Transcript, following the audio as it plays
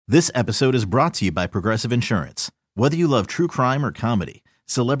This episode is brought to you by Progressive Insurance. Whether you love true crime or comedy,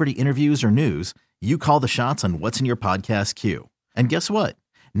 celebrity interviews or news, you call the shots on what's in your podcast queue. And guess what?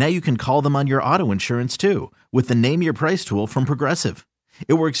 Now you can call them on your auto insurance too with the Name Your Price tool from Progressive.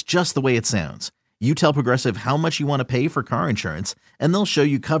 It works just the way it sounds. You tell Progressive how much you want to pay for car insurance, and they'll show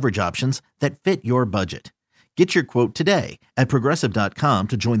you coverage options that fit your budget. Get your quote today at Progressive.com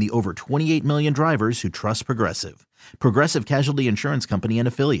to join the over 28 million drivers who trust Progressive. Progressive Casualty Insurance Company and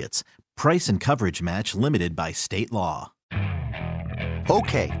Affiliates. Price and coverage match limited by state law.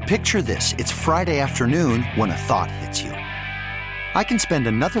 Okay, picture this. It's Friday afternoon when a thought hits you. I can spend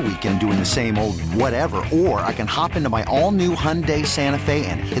another weekend doing the same old whatever, or I can hop into my all-new Hyundai Santa Fe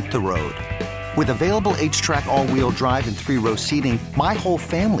and hit the road. With available H-Track all-wheel drive and 3-row seating, my whole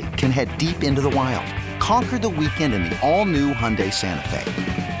family can head deep into the wild. Conquer the weekend in the all-new Hyundai Santa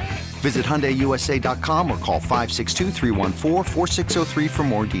Fe. Visit HyundaiUSA.com or call 562-314-4603 for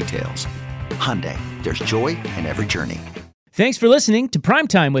more details. Hyundai, there's joy in every journey. Thanks for listening to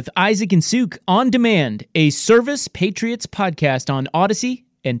Primetime with Isaac and Suke on Demand, a Service Patriots podcast on Odyssey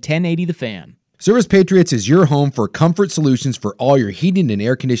and 1080 The Fan. Service Patriots is your home for comfort solutions for all your heating and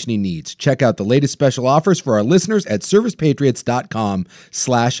air conditioning needs. Check out the latest special offers for our listeners at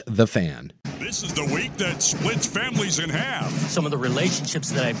servicepatriots.com/thefan. This is the week that splits families in half. Some of the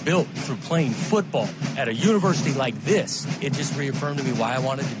relationships that I built through playing football at a university like this, it just reaffirmed to me why I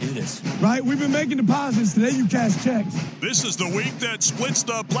wanted to do this. Right, we've been making deposits. Today you cash checks. This is the week that splits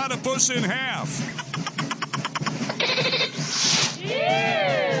the platypus in half.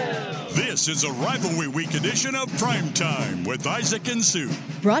 This is a rivalry week edition of Primetime with Isaac and Sue.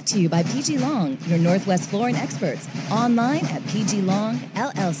 Brought to you by PG Long, your Northwest flooring experts. Online at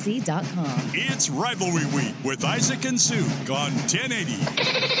pglongllc.com. It's rivalry week with Isaac and Sue on 1080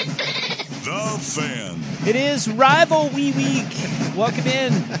 The Fan. It is Rivalry Week. Welcome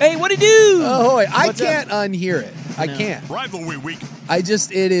in. Hey, what'd he do? Oh, I can't unhear it. I can't. Rivalry week.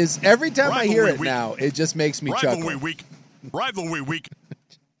 It is, every time I hear it week. now, it just makes me chuckle. Rivalry week. Rivalry week.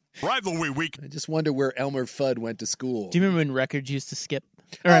 Rivalry week. I just wonder where Elmer Fudd went to school. Do you remember when records used to skip?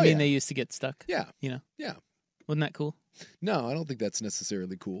 Or, they used to get stuck? Yeah. You know? Yeah. Wasn't that cool? No, I don't think that's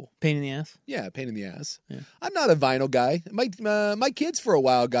necessarily cool. Pain in the ass? Yeah, pain in the ass. Yeah. I'm not a vinyl guy. My kids for a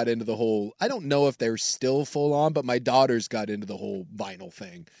while got into the whole, I don't know if they're still full on, but my daughters got into the whole vinyl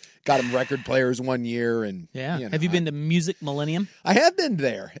thing. Got them record players one year. And yeah. You know, Have you been to Music Millennium? I have been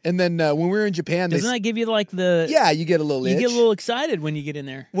there. And then when we were in Japan. Doesn't that give you like the... Yeah, you get a little itch. You get a little excited when you get in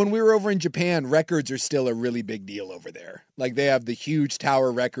there. When we were over in Japan, records are still a really big deal over there. Like they have the huge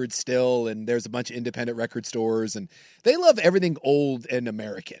Tower Records still, and there's a bunch of independent record stores, and they love everything old and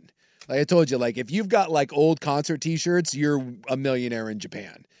American. Like I told you, like if you've got like old concert T-shirts, you're a millionaire in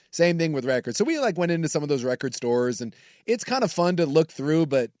Japan. Same thing with records. So we like went into some of those record stores, and it's kind of fun to look through.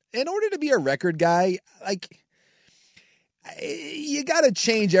 But in order to be a record guy, like you got to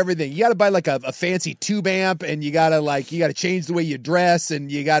change everything. You got to buy like a fancy tube amp, and you got to change the way you dress, and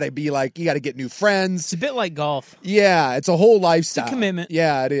you got to get new friends. It's a bit like golf. Yeah, it's a whole lifestyle. It's a commitment.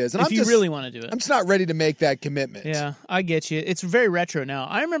 Yeah, it is. And if you really want to do it. I'm just not ready to make that commitment. Yeah, I get you. It's very retro now.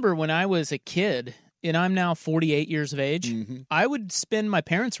 I remember when I was a kid, and I'm now 48 years of age, I would spin my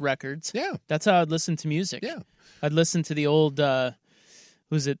parents' records. Yeah. That's how I'd listen to music. Yeah. I'd listen to the old... was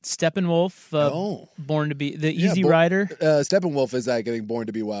it Steppenwolf? Born to be the Easy Rider. Steppenwolf is I think Born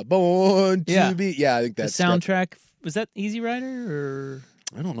to Be Wild. Born to be. Yeah, I think that's the soundtrack. Was that Easy Rider or?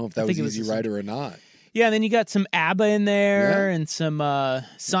 I don't know if that was Easy Rider or not. Yeah, and then you got some ABBA in there and some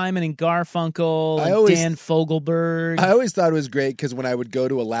Simon and Garfunkel, and Dan Fogelberg. I always thought it was great because when I would go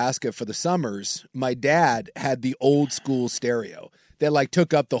to Alaska for the summers, my dad had the old school stereo that like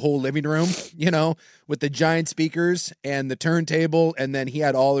took up the whole living room, you know, with the giant speakers and the turntable, and then he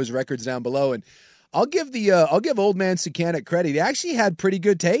had all his records down below. And I'll give old man Suke credit. He actually had pretty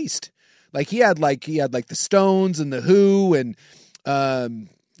good taste. Like he had the Stones and the Who, and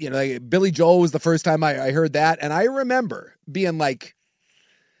like Billy Joel was the first time I heard that. And I remember being like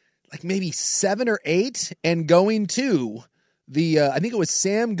maybe 7 or 8 and going to the I think it was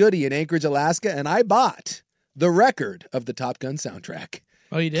Sam Goody in Anchorage, Alaska, and I bought the record of the Top Gun soundtrack.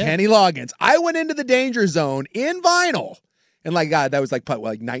 Oh, you did? Kenny Loggins. I went into the Danger Zone in vinyl. And God, that was like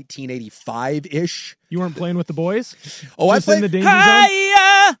 1985-ish. You weren't playing with the boys? Oh, I played in the Danger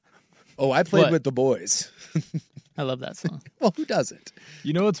Zone? Oh, I played with the boys. I love that song. Well, who doesn't?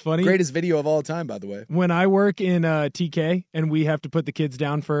 You know what's funny? Greatest video of all time, by the way. When I work in TK and we have to put the kids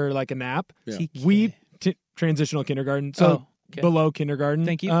down for like a nap, we transitional kindergarten. So below kindergarten.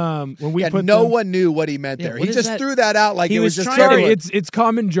 Thank you. When we put no them, one knew what he meant there. what He is just that? threw that out like He it was was just trying to- Sorry, something. it's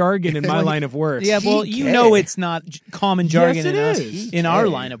common jargon in my line of work. Yeah, well, you know it's not common jargon it in us is. in our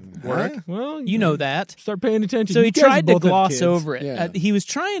line of work. Well, You know that. Start paying attention. So You he guys tried to both have gloss kids. over it. Yeah. He was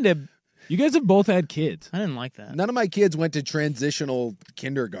trying to. You guys have both had kids. I didn't like that. None of my kids went to transitional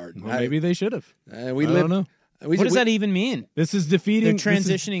kindergarten. Well, maybe they should have. We I lived. don't know. What does that even mean? This is They're defeating.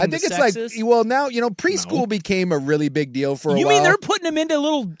 transitioning. I think the it's sexes? like, well, now, preschool became a really big deal for a You while. mean they're putting them into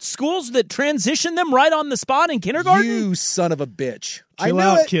little schools that transition them right on the spot in kindergarten? You son of a bitch. I Chill knew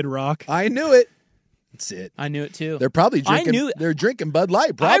out, it. Kid Rock. I knew it. That's it. I knew it too. They're probably I drinking. knew it. They're drinking Bud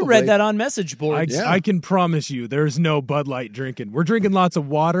Light. Probably. I read that on message boards. Yeah. I can promise you there's no Bud Light drinking. We're drinking lots of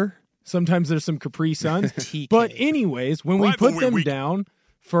water. Sometimes there's some Capri Suns. TK. But anyways, when we put Rivalry them week. down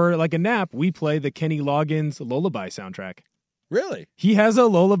for like a nap, we play the Kenny Loggins Lullaby soundtrack. Really? He has a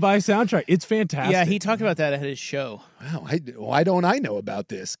lullaby soundtrack. It's fantastic. Yeah, he talked about that at his show. Wow. Why don't I know about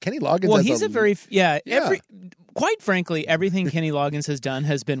this? Kenny Loggins. Well, has he's a very Yeah. quite frankly, everything Kenny Loggins has done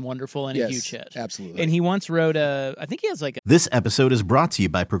has been wonderful and a Yes, huge hit. absolutely. And he once wrote I think he has like This episode is brought to you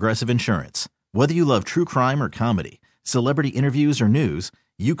by Progressive Insurance. Whether you love true crime or comedy, celebrity interviews or news,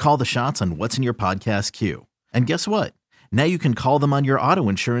 you call the shots on what's in your podcast queue. And guess what? Now you can call them on your auto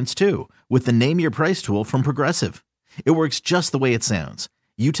insurance too with the Name Your Price tool from Progressive. It works just the way it sounds.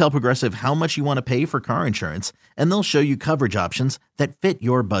 You tell Progressive how much you want to pay for car insurance, and they'll show you coverage options that fit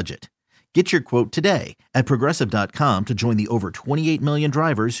your budget. Get your quote today at Progressive.com to join the over 28 million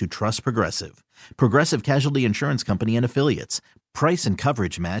drivers who trust Progressive. Progressive Casualty Insurance Company and Affiliates. Price and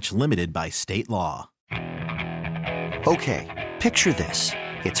coverage match limited by state law. Okay, picture this.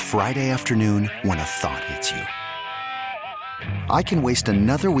 It's Friday afternoon when a thought hits you. I can waste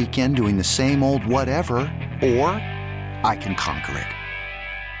another weekend doing the same old whatever, or I can conquer it.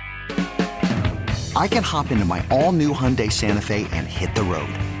 I can hop into my all-new Hyundai Santa Fe and hit the road.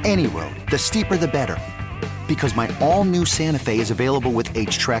 Any road. The steeper, the better. Because my all-new Santa Fe is available with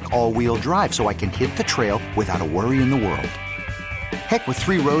H-Track all-wheel drive, so I can hit the trail without a worry in the world. Heck, with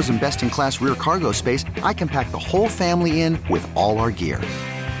 3 rows and best-in-class rear cargo space, I can pack the whole family in with all our gear.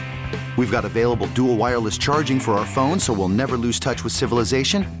 We've got available dual wireless charging for our phones, so we'll never lose touch with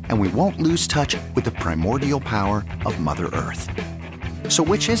civilization, and we won't lose touch with the primordial power of Mother Earth. So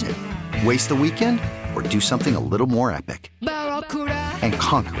which is it? Waste the weekend or do something a little more epic? And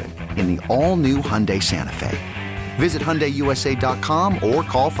conquer it in the all-new Hyundai Santa Fe. Visit HyundaiUSA.com or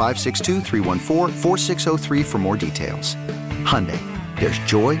call 562-314-4603 for more details. Hyundai, there's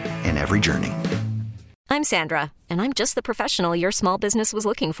joy in every journey. I'm Sandra, and I'm just the professional your small business was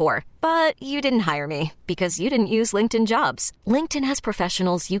looking for. But you didn't hire me because you didn't use LinkedIn Jobs. LinkedIn has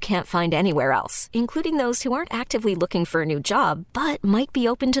professionals you can't find anywhere else, including those who aren't actively looking for a new job, but might be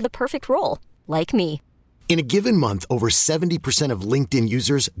open to the perfect role, like me. In a given month, over 70% of LinkedIn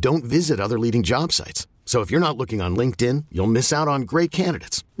users don't visit other leading job sites. So if you're not looking on LinkedIn, you'll miss out on great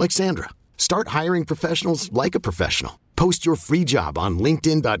candidates like Sandra. Start hiring professionals like a professional. Post your free job on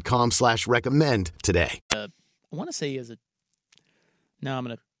linkedin.com/recommend today. I want to say he has now I'm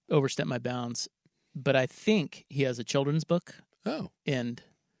going to overstep my bounds, but I think he has a children's book. Oh. And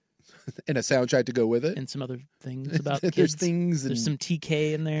a soundtrack to go with it. And some other things about There's kids. things. There's some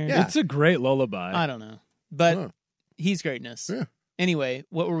TK in there. Yeah. It's a great lullaby. I don't know. But he's greatness. Yeah. Anyway,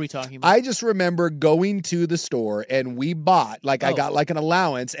 what were we talking about? I just remember going to the store and we bought, I got like an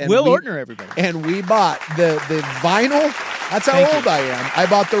allowance. And Will Ortner, everybody. And we bought the vinyl. That's how old I am. I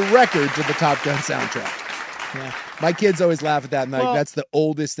bought the record to the Top Gun soundtrack. Yeah. My kids always laugh at that and Well, that's the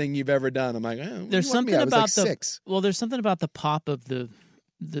oldest thing you've ever done. I'm like, there's something I was about like the 6. Well, there's something about the pop of the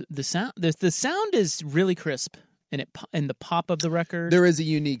sound. The sound is really crisp, and the pop of the record. There is a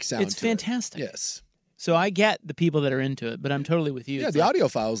unique sound. It's fantastic. Yes. So I get the people that are into it, but I'm totally with you. Yeah, It's the like,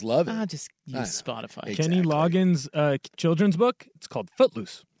 audiophiles love it. just use Spotify. Kenny Loggins' children's book. It's called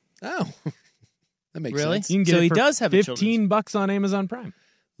Footloose. Oh, that makes Really? sense. You can get So it he for does have a children's $15 on Amazon Prime.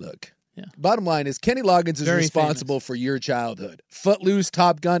 Look. Yeah. Bottom line is Kenny Loggins is Very responsible for your childhood. Footloose,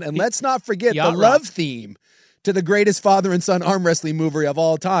 Top Gun, and let's not forget the Yacht love Rock. theme to the greatest father and son arm wrestling movie of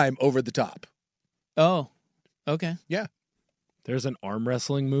all time, Over the Top. Oh, okay. Yeah. There's an arm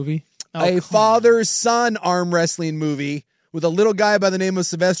wrestling movie. A father-son arm wrestling movie with a little guy by the name of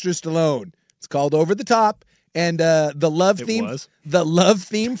Sylvester Stallone. It's called Over the Top, and the love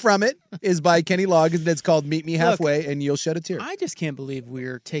theme from it is by Kenny Loggins, and it's called Meet Me Halfway, and You'll Shed a Tear. I just can't believe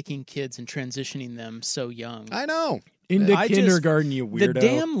we're taking kids and transitioning them so young. I know. Into kindergarten, you weirdo. The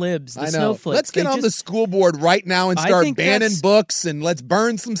damn libs, the I know. snowflakes. Let's get on the school board right now and I start think banning that's- books, and let's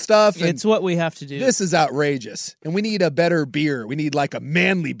burn some stuff. And It's what we have to do. this is outrageous, and we need a better beer. We need like a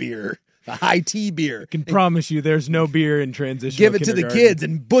manly beer A high tea beer. I can promise you there's no beer in transitional Give it to the kindergarten. kids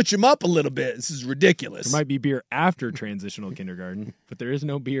and butch them up a little bit. This is ridiculous. There might be beer after transitional kindergarten, but there is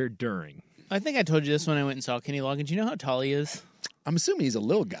no beer during. I think I told you this when I went and saw Kenny Loggins. You know how tall he is? I'm assuming he's a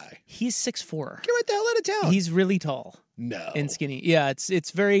little guy. He's 6'4". Get right the hell out of town. He's really tall. No. And skinny. Yeah,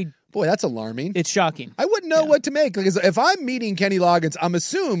 it's very... Boy, that's alarming. It's shocking. I wouldn't know what to make, because if I'm meeting Kenny Loggins, I'm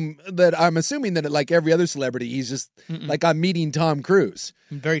assuming that like every other celebrity, he's just like I'm meeting Tom Cruise.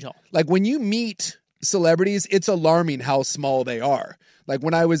 Very tall. Like when you meet celebrities, it's alarming how small they are. Like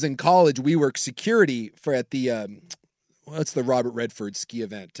when I was in college, we worked security for at the what's the Robert Redford ski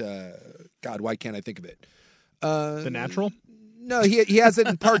event? God, why can't I think of it? The Natural? No, he has it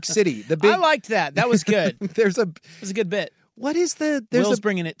in Park City. The big. I liked that. That was good. It was a good bit. What is the? Will's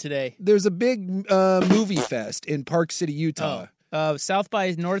bringing it today. There's a big movie fest in Park City, Utah. South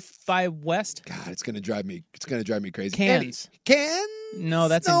by North by West. God, it's gonna drive me crazy. Cairns. Cairns? No,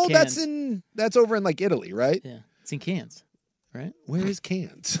 that's in Cairns. That's over in like Italy, right? Yeah, it's in Cairns, right? Where is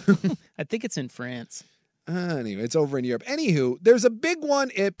Cairns? I think it's in France. Anyway, it's over in Europe. Anywho, there's a big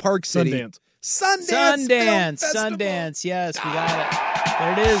one at Park City. Sundance. Yes, we got it.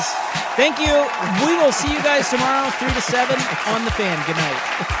 There it is. Thank you. We will see you guys tomorrow, 3 to 7 on The Fan. Good night.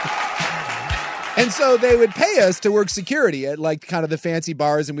 And so they would pay us to work security at like kind of the fancy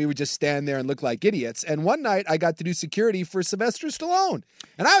bars, and we would just stand there and look like idiots. And one night I got to do security for Sylvester Stallone,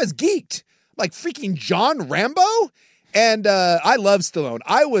 and I was geeked. Like freaking John Rambo. And I love Stallone.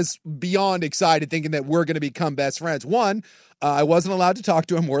 I was beyond excited thinking that we're going to become best friends. One, I wasn't allowed to talk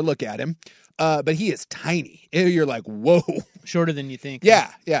to him or look at him. But he is tiny. You're like, whoa. Shorter than you think.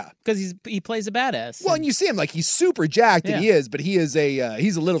 Yeah. Because he plays a badass. Well, and you see him like he's super jacked, and he is, but he is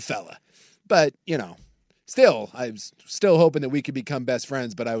he's a little fella. But, still, I'm still hoping that we could become best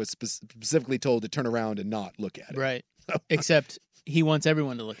friends, but I was specifically told to turn around and not look at him. Right. Except he wants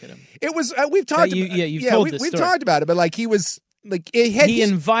everyone to look at him. It was, we've talked about it. You've told this we've story. talked about it, but like he was... he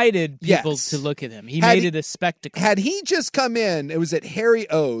invited people to look at him. He made it a spectacle. Had he just come in, it was at Harry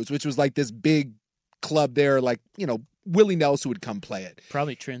O's, which was like this big club there, like, Willie Nelson would come play it.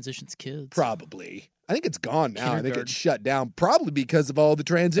 Probably transitions kids. Probably. I think it's gone now. I think it's shut down, probably because of all the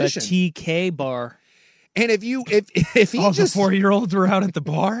transition. A TK bar. And if he all just... the 4-year-olds were out at the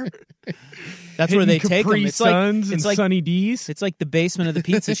bar? That's where they take them. It's like Sunny D's. It's like the basement of the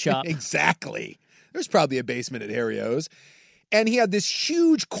pizza shop. Exactly. There's probably a basement at Harry O's. And he had this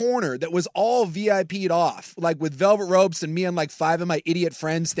huge corner that was all VIP'd off, like with velvet ropes and me and like 5 of my idiot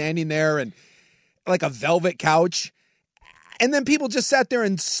friends standing there and like a velvet couch. And then people just sat there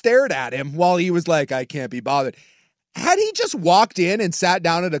and stared at him while he was like, I can't be bothered. Had he just walked in and sat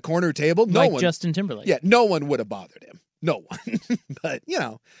down at a corner table, like Justin Timberlake. Yeah, no one would have bothered him. No one. But,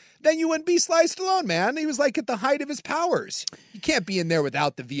 then you wouldn't be Sly Stallone, man. He was like at the height of his powers. You can't be in there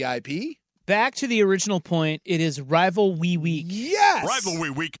without the VIP. Back to the original point, it is Rivalry Week. Yes!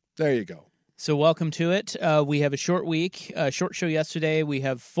 Rivalry Week. There you go. So welcome to it. We have a short week, a short show yesterday. We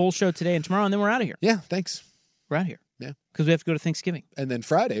have full show today and tomorrow, and then we're out of here. Yeah, thanks. We're out of here. Yeah. Because we have to go to Thanksgiving. And then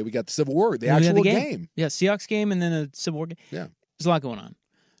Friday, we got the Civil War, the actual game. Yeah, Seahawks game and then a Civil War game. Yeah. There's a lot going on.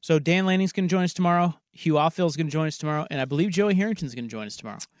 So Dan Lanning's going to join us tomorrow. Hugh Offill's going to join us tomorrow. And I believe Joey Harrington's going to join us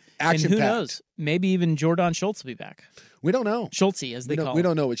tomorrow. Action-packed. And who knows? Maybe even Jordan Schultz will be back. We don't know. Schultzy, as they call him. We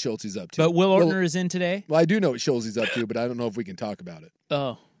don't know what Schultzy's up to. But Will Ortner is in today. Well, I do know what Schultzy's up to, but I don't know if we can talk about it.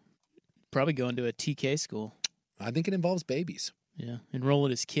 Oh. Probably going to a TK school. I think it involves babies. Yeah.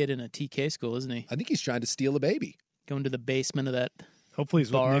 Enrolling his kid in a TK school, isn't he? I think he's trying to steal a baby. Going to the basement of that Hopefully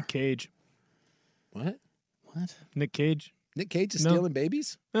he's bar. with Nick Cage. What? Nick Cage. Nick Cage is stealing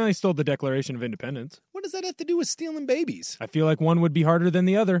babies? No, he stole the Declaration of Independence. What does that have to do with stealing babies? I feel like one would be harder than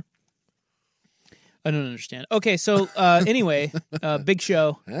the other. I don't understand. Okay, so anyway, big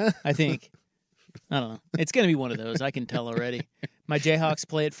show, I think. I don't know. It's going to be one of those. I can tell already. My Jayhawks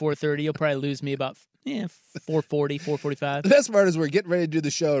play at 4:30. You'll probably lose me about 4:40, 4:45. The best part is we're getting ready to do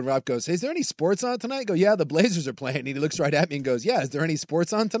the show, and Rob goes, hey, is there any sports on tonight? I go, yeah, the Blazers are playing. And he looks right at me and goes, yeah, is there any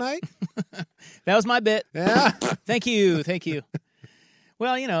sports on tonight? That was my bit. Yeah. Thank you.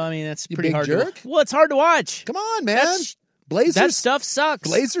 Well, that's You pretty big hard jerk? to... Well, it's hard to watch. Come on, man. Blazers. That stuff sucks.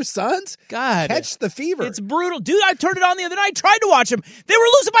 Blazers Suns? God. Catch the fever. It's brutal. Dude, I turned it on the other night. Tried to watch them. They were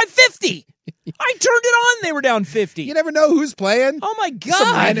losing by 50. I turned it on. They were down 50. You never know who's playing. Oh, my God.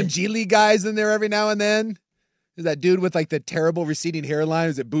 Some random G League guys in there every now and then. There's that dude with like the terrible receding hairline.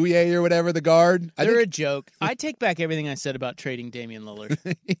 Is it Bouye or whatever, the guard? They're a joke. I take back everything I said about trading Damian Lillard.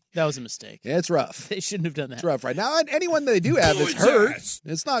 That was a mistake. Yeah, it's rough. They shouldn't have done that. It's rough right now. And anyone they do have is hurt.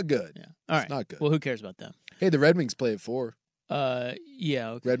 It's not good. Yeah. All right. It's not good. Well, who cares about them? Hey, the Red Wings play at 4. Yeah.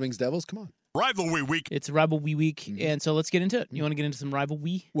 Okay. Red Wings Devils, come on. Rivalry Week. It's Rivalry Week, and so let's get into it. You want to get into some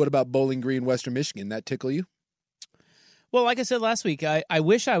Rivalry? What about Bowling Green, Western Michigan? That tickle you? Well, like I said last week, I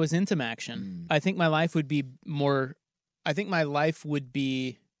wish I was into action. I think my life would be more. I think my life would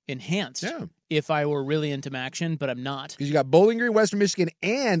be enhanced if I were really into action, but I'm not. Because you got Bowling Green, Western Michigan,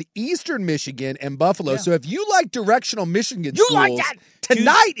 and Eastern Michigan and Buffalo. Yeah. So if you like directional Michigan schools, like that?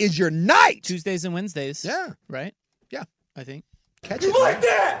 Tonight is your night. Tuesdays and Wednesdays. Yeah. Right? Yeah. I think. Catch You it. like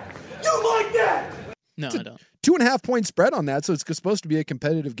that? You like that? No, I don't. 2.5 point spread on that, so it's supposed to be a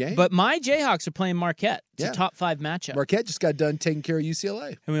competitive game. But my Jayhawks are playing Marquette. It's a top 5 matchup. Marquette just got done taking care of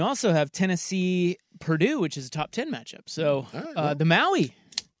UCLA. And we also have Tennessee-Purdue, which is a top 10 matchup. So the Maui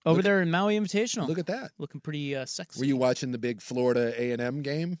over there in Maui Invitational. Look at that. Looking pretty sexy. Were you watching the big Florida A&M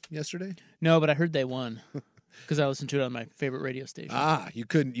game yesterday? No, but I heard they won because I listened to it on my favorite radio station. You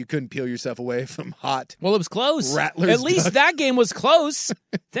couldn't peel yourself away from hot. Well, it was close. Rattlers. At least that game was close.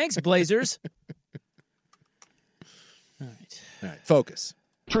 Thanks, Blazers. All right, focus.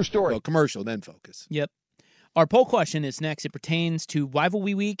 True story. Well, commercial, then focus. Yep. Our poll question is next. It pertains to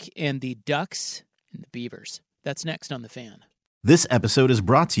Rivalry Week and the Ducks and the Beavers. That's next on The Fan. This episode is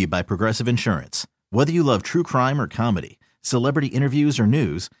brought to you by Progressive Insurance. Whether you love true crime or comedy, celebrity interviews or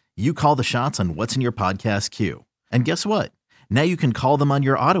news, you call the shots on what's in your podcast queue. And guess what? Now you can call them on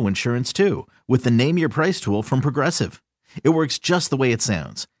your auto insurance too with the Name Your Price tool from Progressive. It works just the way it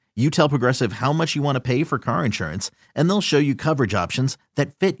sounds. You tell Progressive how much you want to pay for car insurance, and they'll show you coverage options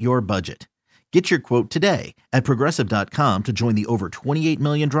that fit your budget. Get your quote today at Progressive.com to join the over 28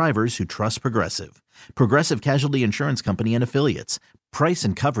 million drivers who trust Progressive. Progressive Casualty Insurance Company and Affiliates. Price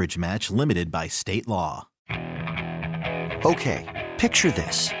and coverage match limited by state law. Okay, picture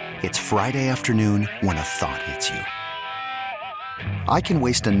this. It's Friday afternoon when a thought hits you. I can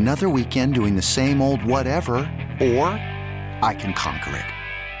waste another weekend doing the same old whatever, or I can conquer it.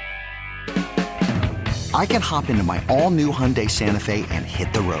 I can hop into my all-new Hyundai Santa Fe and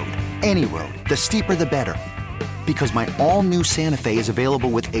hit the road. Any road. The steeper, the better. Because my all-new Santa Fe is available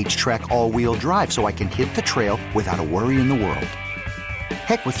with H-Track all-wheel drive, so I can hit the trail without a worry in the world.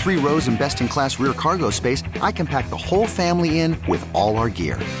 Heck, with 3 rows and best-in-class rear cargo space, I can pack the whole family in with all our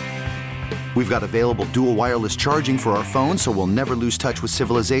gear. We've got available dual wireless charging for our phones, so we'll never lose touch with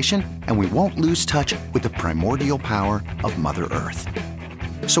civilization, and we won't lose touch with the primordial power of Mother Earth.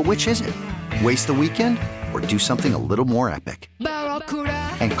 So which is it? Waste the weekend or do something a little more epic?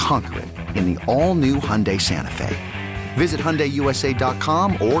 And conquer it in the all-new Hyundai Santa Fe. Visit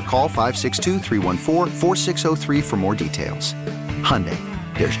HyundaiUSA.com or call 562-314-4603 for more details. Hyundai,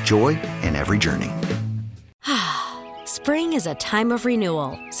 there's joy in every journey. Spring is a time of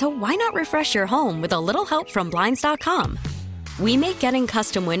renewal, so why not refresh your home with a little help from Blinds.com? We make getting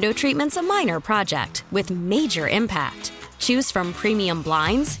custom window treatments a minor project with major impact. Choose from premium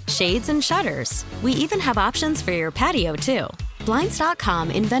blinds, shades, and shutters. We even have options for your patio, too.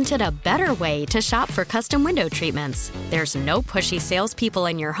 Blinds.com invented a better way to shop for custom window treatments. There's no pushy salespeople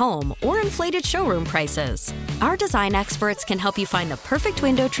in your home or inflated showroom prices. Our design experts can help you find the perfect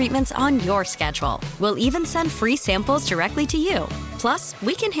window treatments on your schedule. We'll even send free samples directly to you. Plus,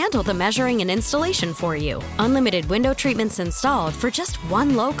 we can handle the measuring and installation for you. Unlimited window treatments installed for just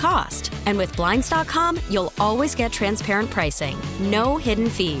one low cost. And with Blinds.com, you'll always get transparent pricing. No hidden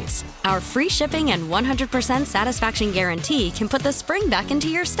fees. Our free shipping and 100% satisfaction guarantee can put the spring back into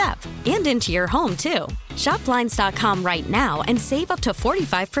your step and into your home, too. Shop Blinds.com right now and save up to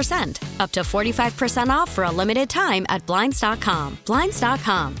 45%. Up to 45% off for a limited time at Blinds.com.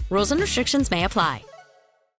 Blinds.com. Rules and restrictions may apply.